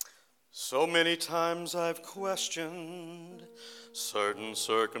So many times I've questioned certain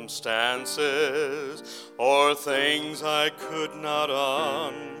circumstances or things I could not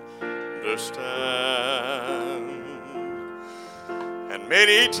understand. And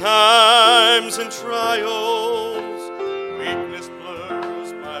many times in trials, weakness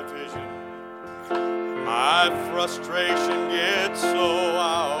blurs my vision. My frustration gets so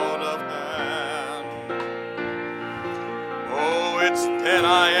out of hand. Oh, it's then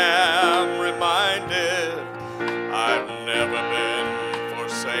I am reminded I've never been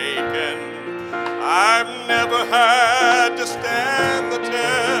forsaken. I've never had to stand the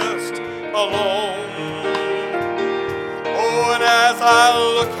test alone. Oh, and as I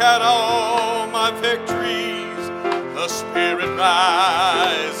look at all my victories, the Spirit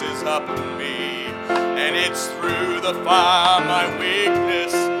rises up in me, and it's through the fire my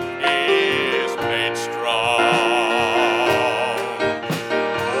weakness is made strong.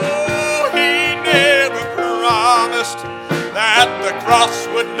 Oh, He never promised that the cross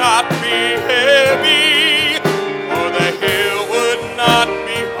would not be heavy, or the hill would not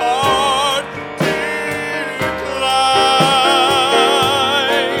be hard to climb.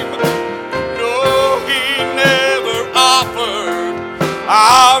 No, He never offered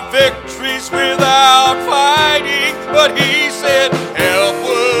our victories without fighting, but He said help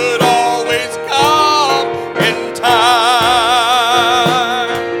would always come in time.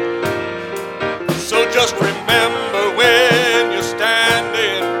 So just remember when you're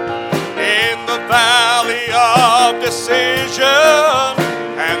standing in the valley of decision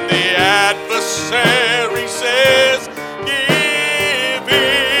and the adversary says give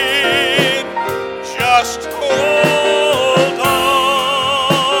in, just hold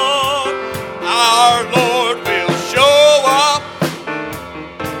on. Our Lord will show up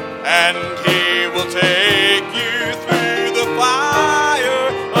and He will take you through the fire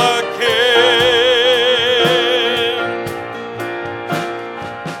again.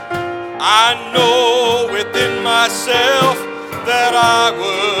 I know within myself that I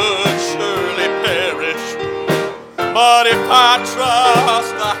would surely perish, but if I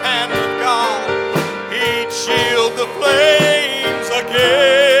trust the hand of God, He'd shield the flames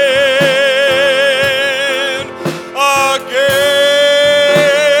again, again.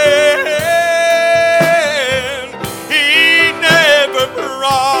 He never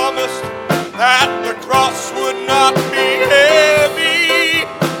promised that the cross would not be heavy,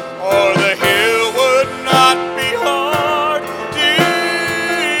 or the hill would not be hard to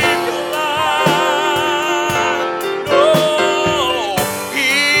climb. No,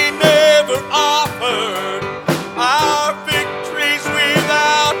 He never offered our victories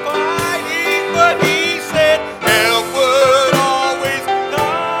without fighting, but He said help would always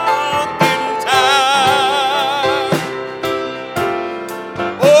come in time.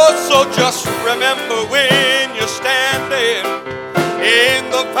 Oh, so just remember when you're standing in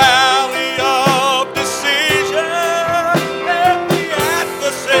the valley